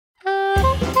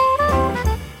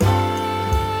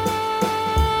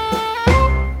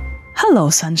Hello,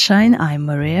 sunshine. I'm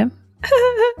Maria.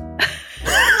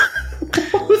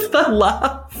 What was that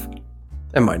laugh?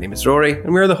 And my name is Rory,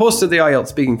 and we are the hosts of the IELTS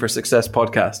Speaking for Success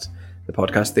podcast. The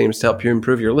podcast aims to help you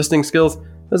improve your listening skills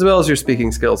as well as your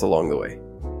speaking skills along the way.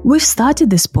 We've started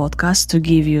this podcast to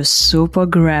give you super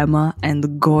grammar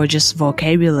and gorgeous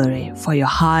vocabulary for your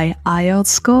high IELTS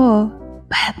score.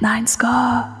 Bad 9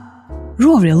 score.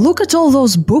 Rory, look at all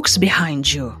those books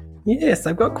behind you. Yes,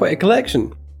 I've got quite a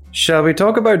collection. Shall we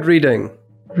talk about reading?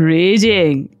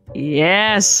 Reading.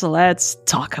 Yes, let's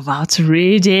talk about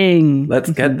reading. Let's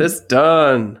get this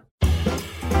done.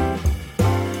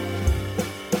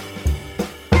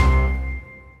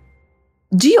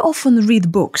 Do you often read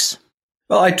books?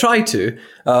 Well, I try to,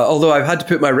 although I've had to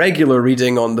put my regular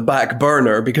reading on the back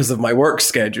burner because of my work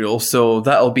schedule, so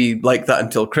that'll be like that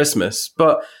until Christmas.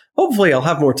 But hopefully I'll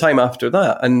have more time after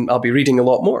that, and I'll be reading a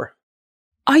lot more.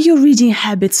 Are your reading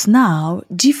habits now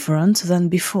different than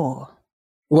before?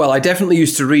 Well, I definitely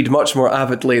used to read much more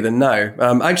avidly than now.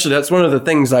 Actually, that's one of the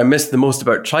things I miss the most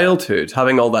about childhood,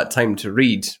 having all that time to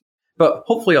read. But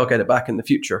hopefully I'll get it back in the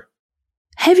future.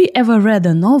 Have you ever read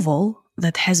a novel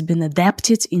that has been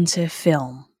adapted into a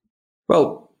film?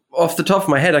 Well, off the top of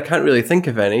my head, I can't really think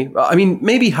of any. I mean,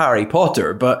 maybe Harry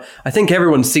Potter, but I think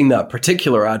everyone's seen that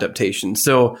particular adaptation,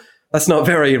 so that's not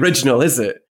very original, is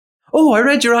it? Oh, I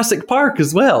read Jurassic Park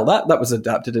as well. That was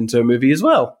adapted into a movie as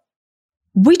well.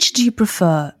 Which do you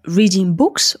prefer, reading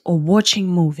books or watching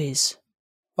movies?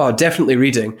 Oh, definitely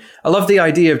reading. I love the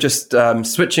idea of just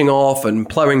switching off and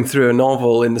ploughing through a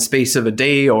novel in the space of a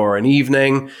day or an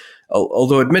evening.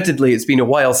 Although admittedly, it's been a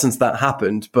while since that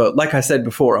happened. But like I said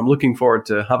before, I'm looking forward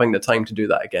to having the time to do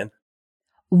that again.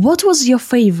 What was your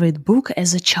favorite book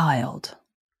as a child?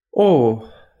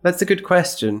 Oh, that's a good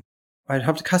question. I'd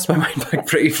have to cast my mind back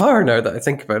pretty far now that I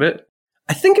think about it.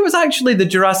 I think it was actually the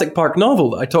Jurassic Park novel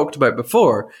that I talked about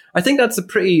before. I think that's a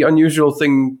pretty unusual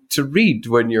thing to read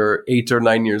when you're 8 or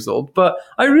 9 years old, but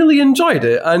I really enjoyed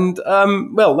it. And,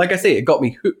 well, like I say, it got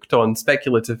me hooked on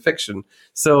speculative fiction.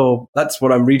 So that's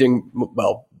what I'm reading.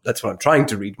 Well, that's what I'm trying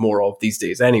to read more of these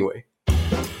days anyway.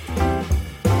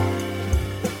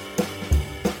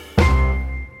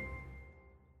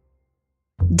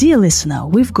 Dear listener,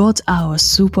 we've got our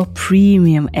super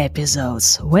premium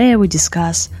episodes where we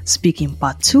discuss speaking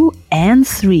part 2 and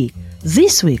 3.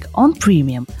 This week on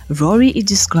Premium, Rory is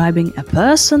describing a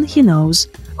person he knows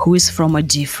who is from a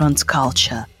different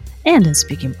culture. And in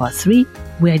speaking part 3,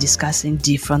 we are discussing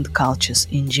different cultures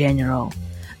in general.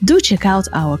 Do check out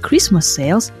our Christmas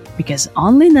sales because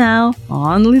only now,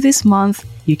 only this month,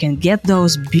 you can get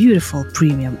those beautiful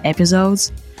premium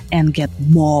episodes and get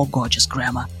more gorgeous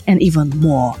grammar and even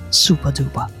more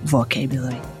super-duper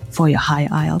vocabulary for your high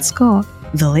IELTS score.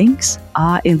 The links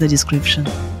are in the description.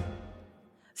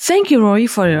 Thank you, Rory,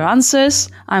 for your answers.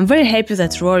 I'm very happy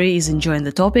that Rory is enjoying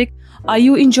the topic. Are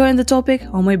you enjoying the topic?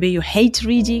 Or maybe you hate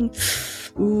reading?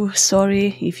 Ooh,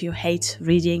 sorry if you hate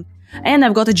reading. And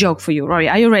I've got a joke for you, Rory.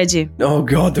 Are you ready? Oh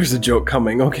God, there's a joke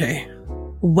coming. Okay.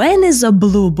 When is a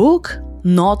blue book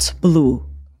not blue?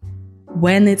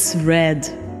 When it's red.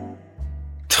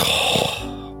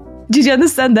 Did you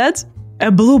understand that?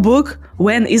 A blue book,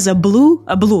 when is a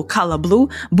color blue,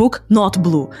 book not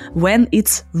blue. When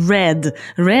it's red.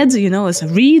 Red, you know, is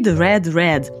read, red.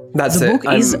 That's the it. book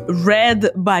is read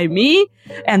by me,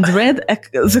 and red,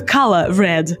 the color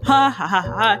red. Ha ha ha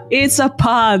ha. It's a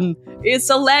pun. It's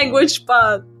a language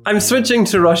pun. I'm switching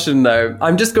to Russian now.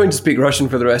 I'm just going to speak Russian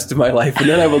for the rest of my life, and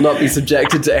then I will not be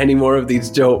subjected to any more of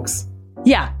these jokes.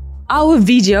 Yeah, our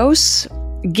videos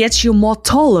get you more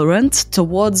tolerant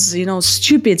towards,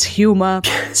 stupid humor,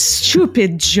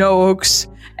 stupid jokes,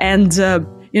 and,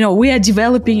 we are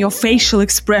developing your facial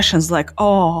expressions like,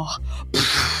 oh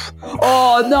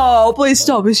no, please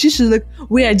stop. It's just like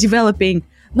we are developing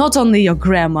not only your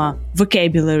grammar,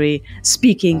 vocabulary,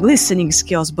 speaking, listening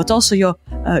skills, but also your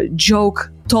joke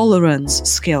tolerance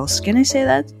skills. Can I say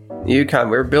that? You can.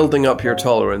 We're building up your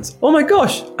tolerance. Oh my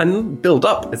gosh! And build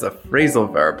up is a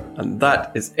phrasal verb. And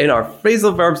that is in our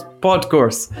phrasal verbs pod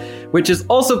course, which is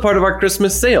also part of our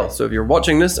Christmas sale. So if you're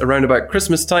watching this around about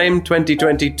Christmas time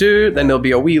 2022, then there'll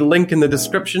be a wee link in the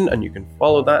description and you can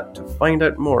follow that to find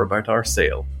out more about our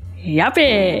sale.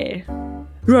 Yuppie!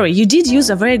 Rory, you did use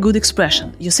a very good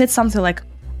expression. You said something like,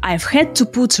 I've had to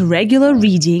put regular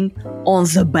reading on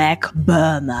the back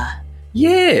burner.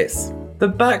 Yes! The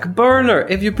back burner.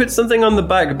 If you put something on the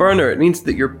back burner, it means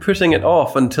that you're putting it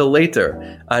off until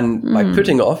later. And by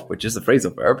putting off, which is a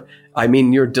phrasal verb, I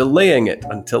mean you're delaying it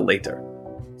until later.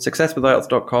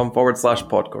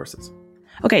 successwithielts.com/podcourses.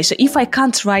 Okay, so if I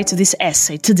can't write this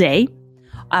essay today,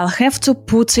 I'll have to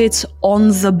put it on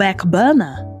the back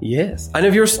burner. Yes. And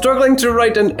if you're struggling to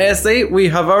write an essay, we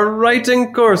have a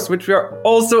writing course, which we are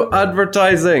also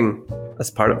advertising as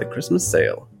part of the Christmas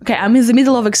sale. Okay, I'm in the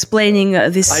middle of explaining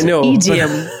this idiom.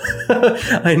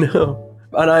 I know.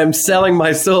 And I'm selling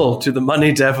my soul to the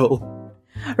money devil.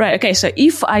 Right, okay, so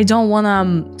if I don't want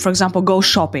to, for example, go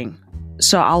shopping,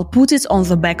 so I'll put it on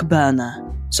the back burner.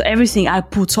 So everything I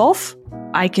put off,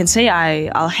 I can say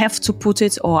I'll have to put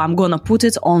it, or I'm gonna put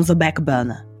it on the back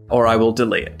burner. Or I will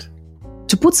delay it.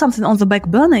 To put something on the back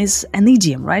burner is an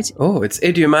idiom, right? Oh, it's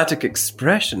idiomatic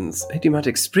expressions.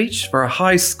 Idiomatic speech for a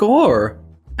high score.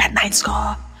 Bad 9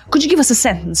 score. Could you give us a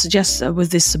sentence just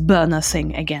with this burner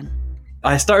thing again?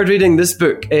 I started reading this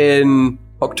book in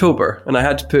October, and I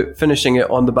had to put finishing it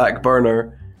on the back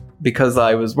burner because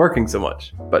I was working so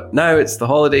much. But now it's the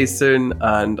holidays soon,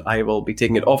 and I will be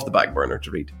taking it off the back burner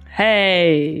to read.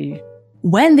 Hey!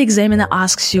 When the examiner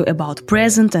asks you about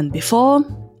present and before,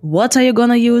 what are you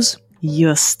gonna use?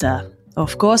 Used to.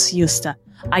 Of course, used to.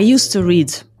 I used to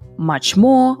read much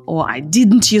more, or I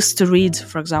didn't used to read,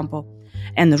 for example.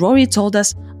 And Rory told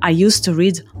us I used to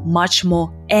read much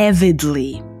more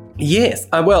avidly. Yes.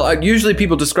 Usually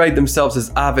people describe themselves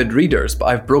as avid readers, but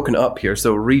I've broken it up here.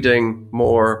 So reading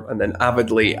more and then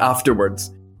avidly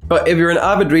afterwards. But if you're an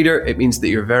avid reader, it means that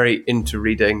you're very into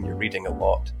reading. You're reading a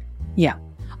lot. Yeah.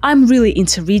 I'm really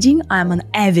into reading. I'm an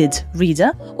avid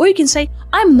reader. Or you can say,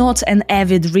 I'm not an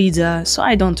avid reader, so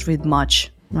I don't read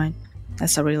much, right?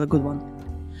 That's a really good one.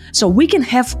 So we can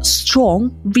have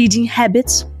strong reading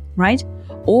habits, right?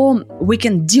 Or we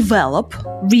can develop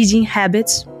reading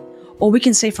habits. Or we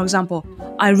can say, for example,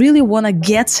 I really want to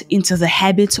get into the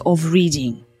habit of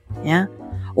reading, yeah?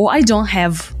 Or I don't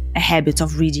have a habit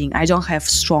of reading. I don't have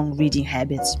strong reading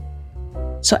habits.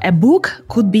 So a book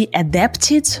could be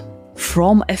adapted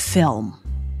from a film,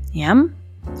 yeah?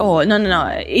 Oh,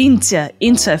 no,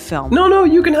 into a film. No,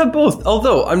 you can have both.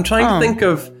 Although, I'm trying to think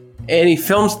of any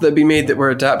films that have been made that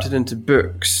were adapted into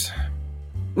books.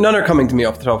 None are coming to me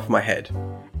off the top of my head.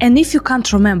 And if you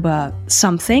can't remember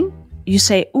something, you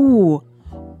say, ooh,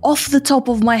 off the top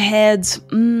of my head.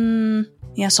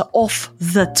 So off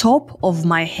the top of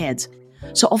my head.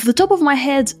 So off the top of my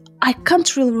head, I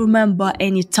can't really remember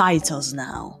any titles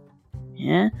now.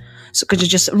 Yeah? So could you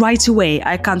just right away,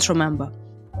 I can't remember.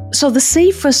 So the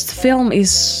safest film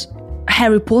is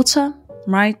Harry Potter,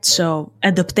 right? So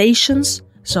adaptations,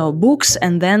 so books,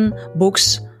 and then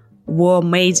books were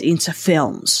made into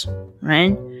films,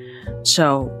 right?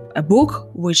 So a book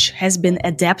which has been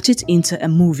adapted into a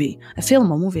movie. A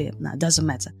film or movie, no, it doesn't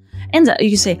matter. And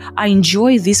you say, I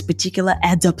enjoy this particular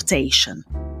adaptation,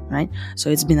 right? So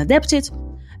it's been adapted,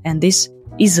 and this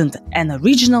isn't an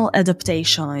original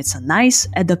adaptation, it's a nice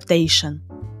adaptation.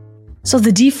 So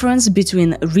the difference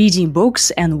between reading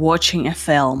books and watching a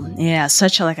film. Yeah,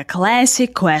 such a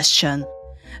classic question.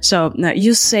 So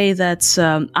you say that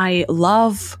I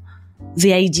love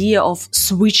the idea of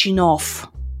switching off.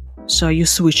 So you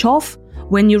switch off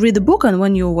when you read a book and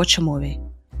when you watch a movie.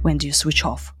 When do you switch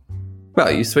off?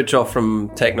 Well, you switch off from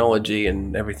technology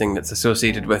and everything that's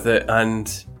associated with it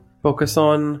and focus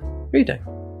on reading.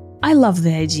 I love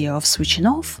the idea of switching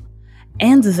off.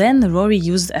 And then Rory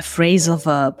used a phrasal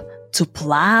verb, to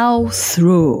plow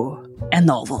through a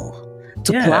novel,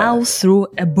 to plow through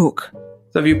a book.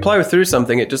 So if you plow through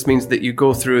something, it just means that you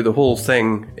go through the whole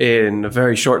thing in a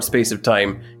very short space of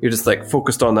time. You're just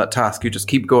focused on that task. You just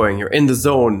keep going. You're in the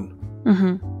zone.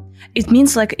 Mm-hmm. It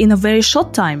means in a very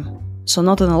short time. So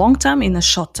not in a long time, in a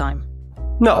short time.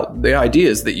 No, the idea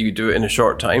is that you do it in a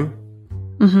short time.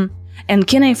 Mm-hmm. And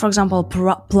can I, for example,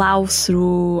 plow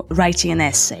through writing an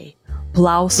essay?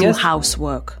 Plow through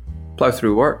housework? Plow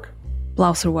through work.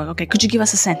 Plow through work. Okay, could you give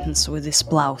us a sentence with this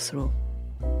plow through?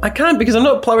 I can't because I'm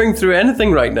not plowing through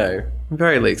anything right now. I'm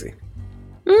very lazy.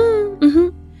 Mm-hmm.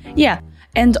 Yeah.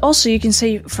 And also you can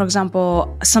say, for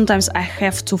example, sometimes I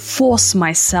have to force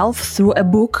myself through a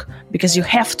book because you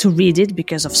have to read it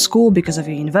because of school, because of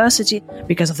your university,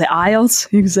 because of the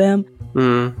IELTS exam.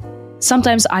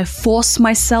 Sometimes I force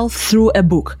myself through a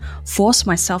book, force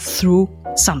myself through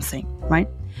something, right?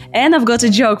 And I've got a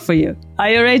joke for you. Are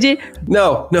you ready?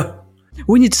 No.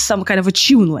 We need some kind of a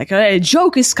tune, a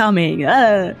joke is coming.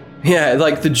 Yeah,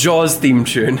 like the Jaws theme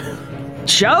tune.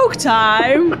 Joke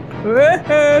time!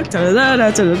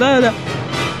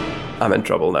 I'm in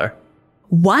trouble now.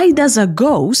 Why does a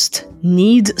ghost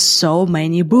need so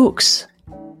many books?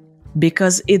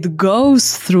 Because it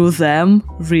goes through them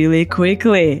really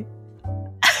quickly.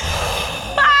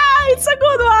 It's a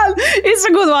good one! It's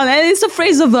a good one, and it's a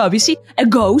phrasal verb. You see, a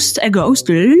ghost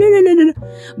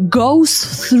goes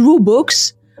through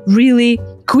books really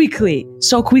quickly.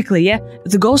 So quickly, yeah?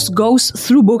 The ghost goes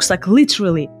through books, like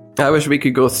literally. I wish we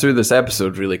could go through this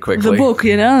episode really quickly. The book,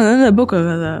 the book of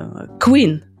the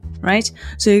Queen, right?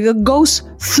 So it goes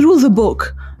through the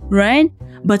book, right?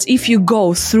 But if you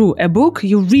go through a book,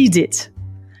 you read it.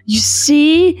 You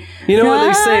see? You know what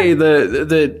they say?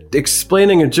 The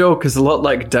explaining a joke is a lot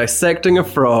like dissecting a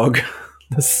frog.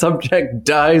 The subject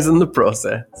dies in the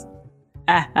process.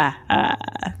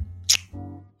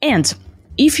 And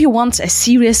if you want a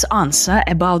serious answer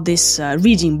about this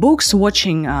reading books,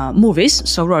 watching movies,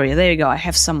 so Rory, there you go. I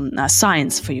have some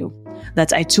science for you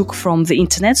that I took from the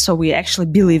internet, so we actually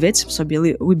believe it. So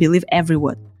we believe every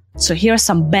word. So here are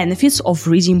some benefits of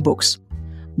reading books.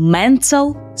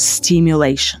 Mental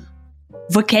stimulation.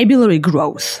 Vocabulary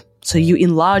growth. So you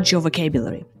enlarge your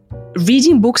vocabulary.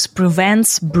 Reading books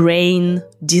prevents brain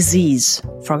disease.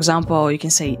 For example, you can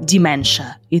say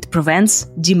dementia. It prevents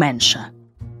dementia.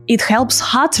 It helps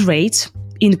heart rate,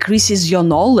 increases your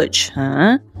knowledge,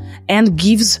 and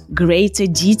gives greater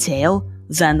detail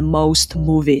than most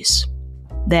movies.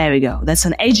 There we go. That's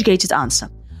an educated answer.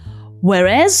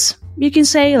 Whereas, you can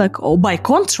say, by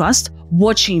contrast,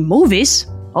 watching movies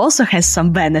also has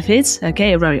some benefits.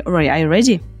 Okay, Rory, are you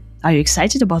ready? Are you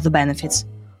excited about the benefits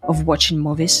of watching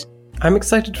movies? I'm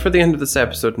excited for the end of this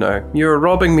episode now. You're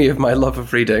robbing me of my love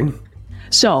of reading.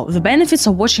 So, the benefits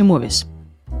of watching movies.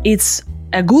 It's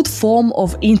a good form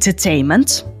of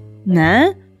entertainment,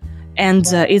 and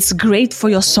it's great for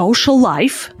your social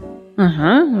life.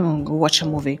 Watch a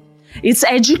movie. It's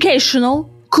educational,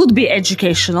 could be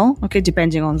educational, okay,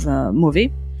 depending on the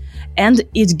movie. And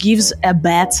it gives a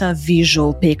better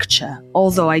visual picture.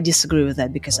 Although I disagree with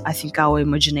that because I think our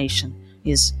imagination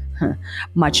is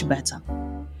much better.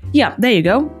 Yeah, there you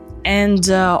go. And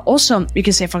also, you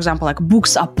can say, for example,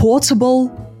 books are portable.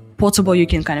 Portable, you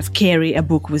can kind of carry a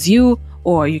book with you,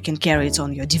 or you can carry it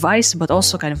on your device, but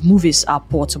also kind of movies are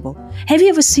portable. Have you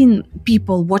ever seen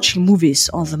people watching movies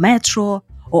on the metro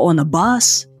or on a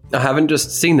bus? I haven't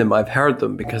just seen them, I've heard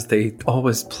them because they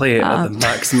always play it at the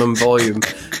maximum volume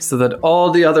so that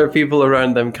all the other people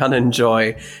around them can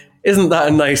enjoy. Isn't that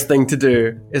a nice thing to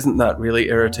do? Isn't that really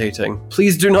irritating?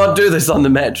 Please do not do this on the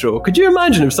metro. Could you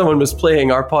imagine if someone was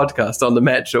playing our podcast on the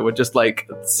metro with just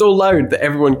so loud that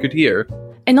everyone could hear?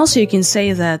 And also you can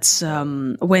say that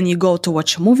when you go to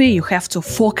watch a movie, you have to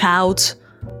fork out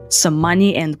some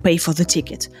money and pay for the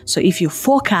ticket. So if you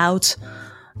fork out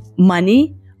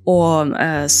money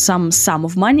or some sum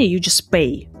of money, you just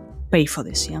pay for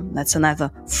this. Yeah, that's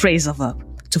another phrasal verb,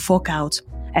 to fork out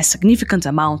a significant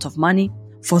amount of money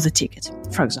for the ticket,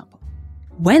 for example.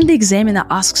 When the examiner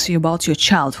asks you about your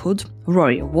childhood,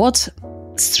 Rory, what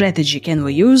strategy can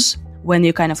we use when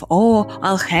you kind of,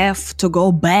 I'll have to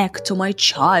go back to my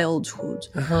childhood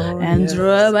and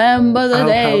remember the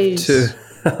days.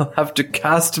 I'll have to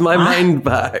cast my mind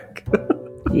back.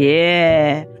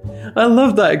 Yeah. I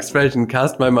love that expression,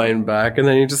 cast my mind back, and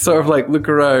then you just sort of look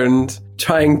around,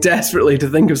 trying desperately to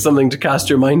think of something to cast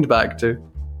your mind back to.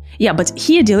 Yeah, but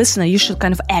here, dear listener, you should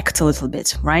kind of act a little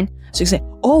bit, right? So you say,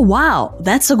 oh, wow,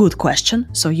 that's a good question.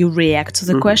 So you react to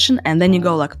the question, and then you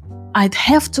go I'd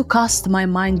have to cast my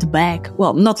mind back.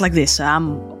 Well, not like this,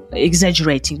 I'm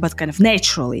exaggerating, but kind of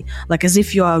naturally, as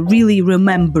if you are really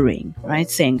remembering, right,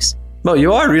 things. Well,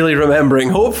 you are really remembering,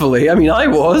 hopefully. I mean, I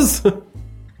was.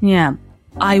 Yeah.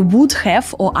 I would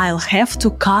have, or I'll have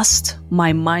to cast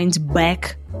my mind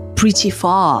back pretty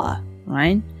far,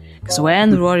 right? Because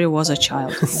when Rory was a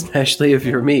child. Especially if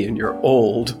you're me and you're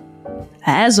old.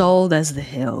 As old as the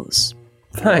hills.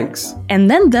 Thanks.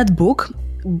 And then that book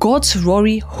got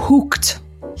Rory hooked.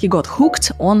 He got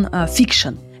hooked on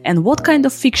fiction. And what kind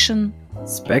of fiction?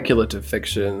 Speculative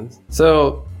fiction.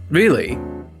 So, really,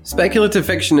 speculative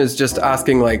fiction is just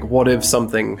asking, what if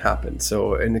something happened?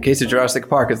 So, in the case of Jurassic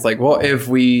Park, it's what if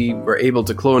we were able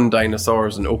to clone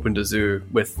dinosaurs and opened a zoo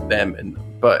with them in them?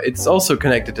 But it's also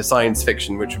connected to science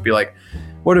fiction, which would be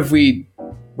what if we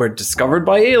were discovered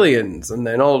by aliens? And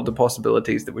then all of the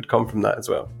possibilities that would come from that as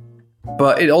well.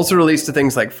 But it also relates to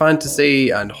things like fantasy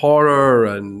and horror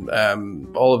and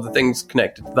all of the things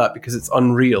connected to that because it's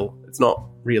unreal. It's not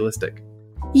realistic.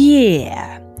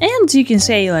 Yeah. And you can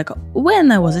say,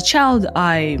 when I was a child,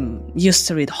 I used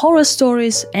to read horror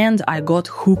stories and I got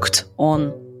hooked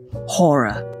on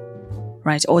horror,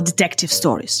 right? Or detective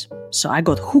stories. So I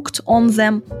got hooked on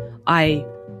them. I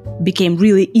became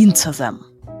really into them.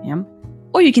 Yeah.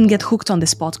 Or you can get hooked on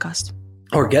this podcast.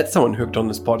 Or get someone hooked on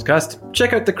this podcast.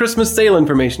 Check out the Christmas sale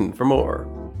information for more.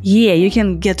 Yeah, you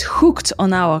can get hooked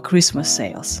on our Christmas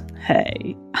sales.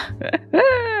 Hey.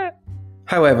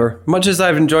 However, much as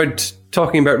I've enjoyed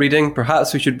talking about reading,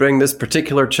 perhaps we should bring this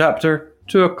particular chapter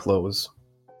to a close.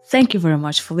 Thank you very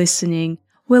much for listening.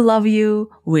 We love you.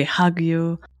 We hug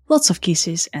you. Lots of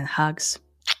kisses and hugs.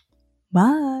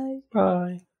 Bye.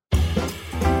 Bye.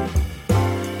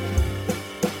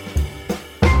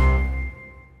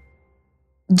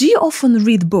 Do you often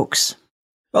read books?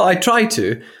 Well, I try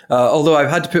to, although I've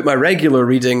had to put my regular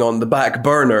reading on the back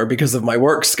burner because of my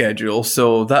work schedule,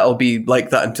 so that'll be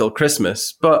like that until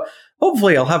Christmas. But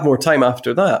hopefully I'll have more time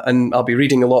after that, and I'll be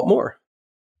reading a lot more.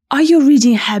 Are your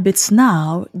reading habits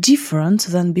now different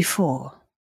than before?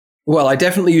 Well, I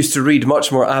definitely used to read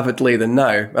much more avidly than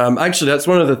now. Actually, that's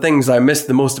one of the things I missed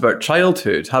the most about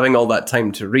childhood, having all that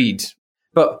time to read.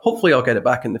 But hopefully I'll get it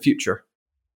back in the future.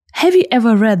 Have you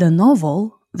ever read a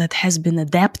novel that has been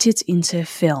adapted into a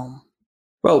film?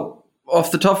 Well,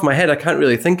 off the top of my head, I can't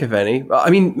really think of any. I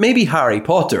mean, maybe Harry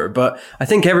Potter, but I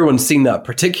think everyone's seen that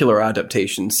particular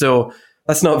adaptation, so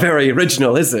that's not very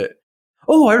original, is it?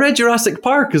 Oh, I read Jurassic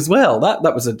Park as well.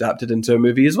 That was adapted into a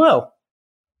movie as well.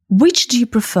 Which do you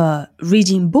prefer,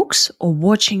 reading books or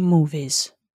watching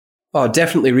movies? Oh,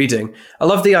 definitely reading. I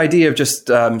love the idea of just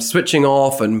switching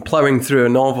off and ploughing through a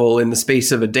novel in the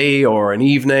space of a day or an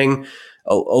evening.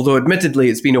 Although admittedly,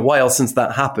 it's been a while since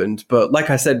that happened. But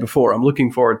like I said before, I'm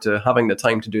looking forward to having the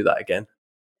time to do that again.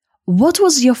 What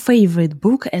was your favorite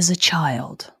book as a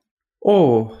child?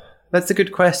 Oh, that's a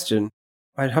good question.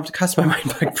 I'd have to cast my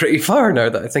mind back pretty far now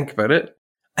that I think about it.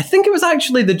 I think it was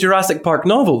actually the Jurassic Park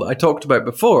novel that I talked about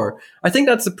before. I think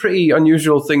that's a pretty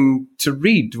unusual thing to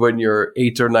read when you're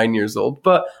 8 or 9 years old,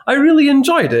 but I really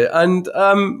enjoyed it. And,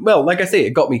 well, like I say,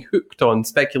 it got me hooked on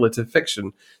speculative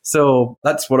fiction. So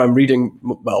that's what I'm reading.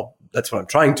 Well, that's what I'm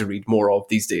trying to read more of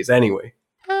these days anyway.